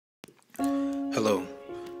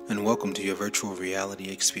and welcome to your virtual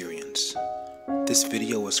reality experience. This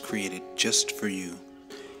video was created just for you.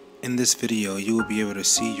 In this video, you will be able to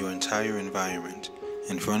see your entire environment,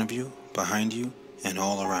 in front of you, behind you, and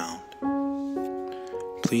all around.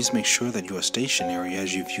 Please make sure that you are stationary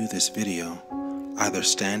as you view this video, either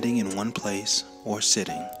standing in one place or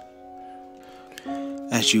sitting.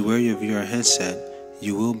 As you wear your VR headset,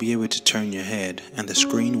 you will be able to turn your head and the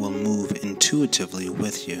screen will move intuitively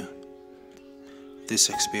with you. This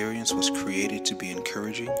experience was created to be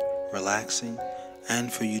encouraging, relaxing, and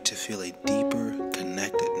for you to feel a deeper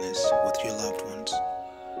connectedness with your loved ones.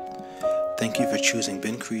 Thank you for choosing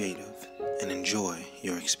BenCreative and enjoy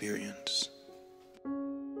your experience.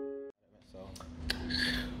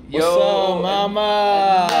 What's up,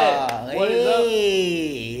 mama? Annette, what is up?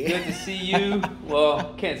 Good to see you.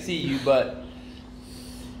 Well, can't see you, but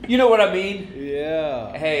you know what I mean.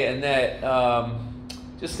 Yeah. Hey, Annette,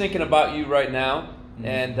 just thinking about you right now,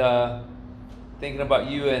 and thinking about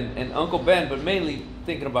you and Uncle Ben, but mainly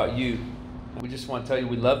thinking about you. We just want to tell you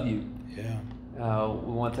we love you. Yeah.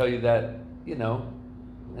 We want to tell you that, you know,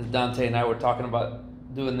 as Dante and I were talking about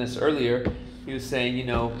doing this earlier, he was saying, you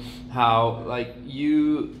know, how like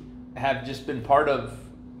you have just been part of,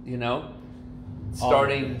 you know,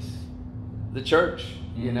 starting the church.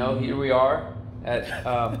 You know, here we are at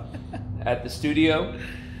the studio.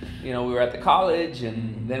 You know, we were at the college,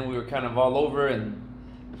 and then we were kind of all over, and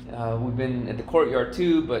we've been at the courtyard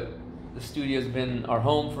too. But the studio's been our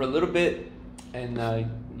home for a little bit, and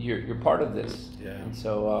you're part of this. Yeah. And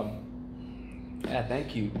so, yeah,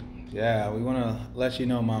 thank you. Yeah, we want to let you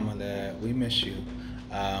know, mama, that we miss you.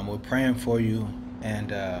 We're praying for you,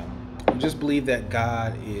 and we just believe that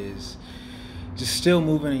God is just still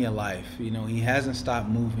moving in your life. You know, He hasn't stopped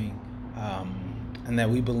moving, and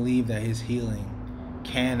that we believe that His healing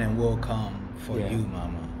can and will come for you,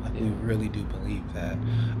 mama. Like, we really do believe that.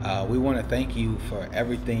 We want to thank you for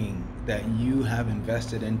everything that you have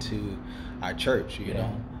invested into our church. You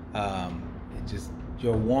know, it just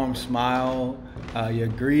your warm smile, your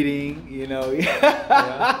greeting. You know,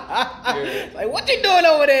 like, what you doing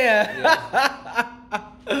over there?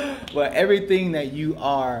 But everything that you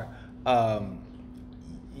are.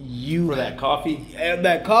 You for that coffee.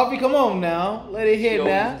 That coffee, come on now. Let it hit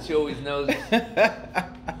now. She always knows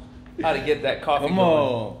how to get that coffee come going.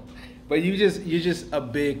 on. But you're just a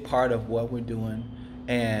big part of what we're doing.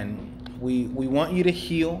 And we want you to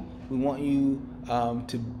heal. We want you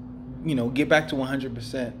to, you know, get back to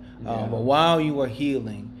 100%. But while you are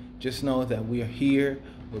healing, just know that we are here.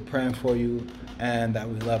 We're praying for you and that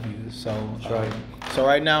we love you. So, so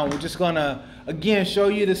right now we're just gonna again show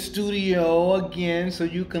you the studio again, so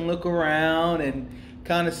you can look around and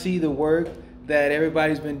kind of see the work that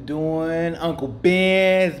everybody's been doing. Uncle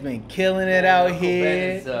Ben has been killing it out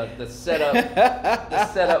here. Uncle Ben is the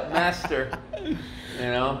setup master. You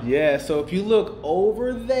know. Yeah. So if you look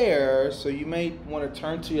over there, so you may want to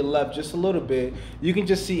turn to your left just a little bit. You can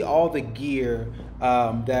just see all the gear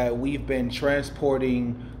that we've been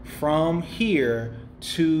transporting from here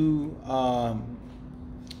to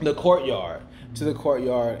the courtyard.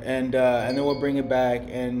 And then we'll bring it back.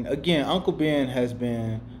 And again, Uncle Ben has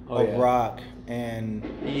been a rock, and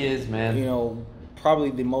he is, man. You know, probably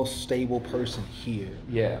the most stable person here.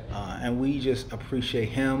 Yeah. And we just appreciate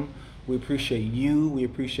him. We appreciate you. We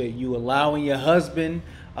appreciate you allowing your husband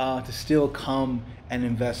to still come and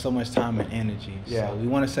invest so much time and energy. Yeah. So we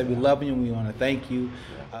want to say we love you and we want to thank you.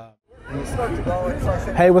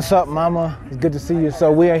 Hey, what's up, mama? It's good to see you.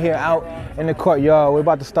 So we are here out in the courtyard. We're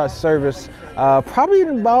about to start service probably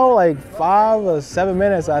in about like 5 or 7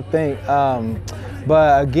 minutes, I think.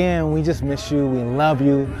 But again, we just miss you. We love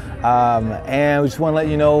you. And we just want to let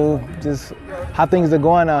you know just how things are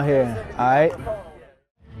going out here. All right?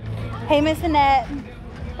 Hey, Miss Annette.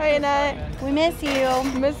 Hi, Annette. We miss you.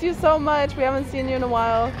 Miss you so much. We haven't seen you in a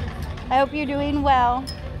while. I hope you're doing well.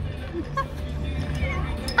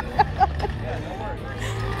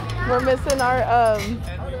 We're missing our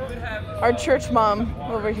church mom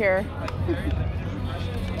over here.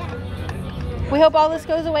 We hope all this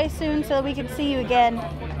goes away soon so that we can see you again.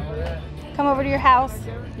 Come over to your house.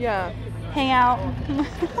 Yeah. Hang out.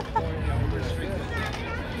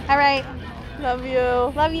 All right. Love you.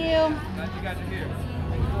 Love you.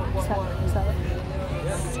 What's up?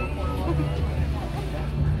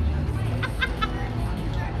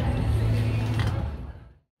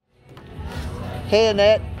 Hey,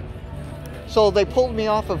 Annette. So they pulled me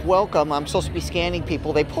off of welcome. I'm supposed to be scanning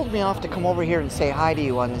people. They pulled me off to come over here and say hi to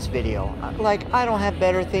you on this video. Like, I don't have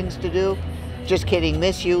better things to do. Just kidding.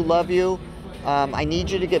 Miss you. Love you. I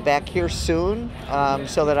need you to get back here soon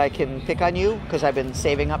so that I can pick on you, because I've been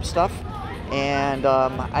saving up stuff. and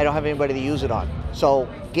I don't have anybody to use it on. So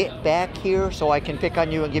get back here so I can pick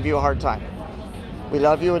on you and give you a hard time. We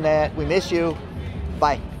love you, Annette. We miss you.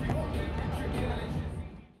 Bye.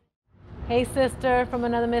 Hey, sister from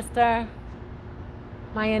another mister.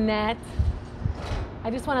 My Annette. I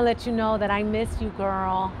just want to let you know that I miss you,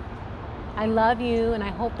 girl. I love you, and I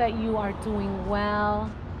hope that you are doing well.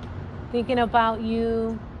 Thinking about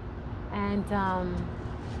you, and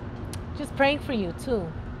just praying for you, too.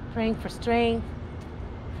 Praying for strength,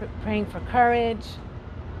 praying for courage,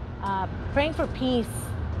 praying for peace,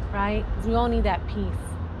 right? Because we all need that peace.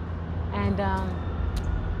 And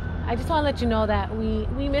I just want to let you know that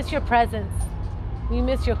we miss your presence. We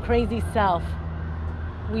miss your crazy self.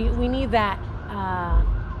 We need that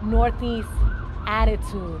Northeast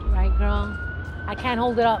attitude, right, girl? I can't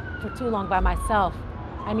hold it up for too long by myself.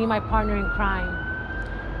 I need my partner in crime.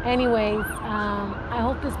 Anyways, I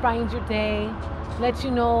hope this brightens your day, lets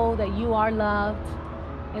you know that you are loved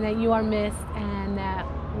and that you are missed and that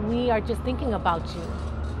we are just thinking about you.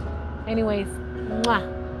 Anyways, mwah.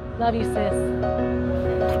 Love you, sis.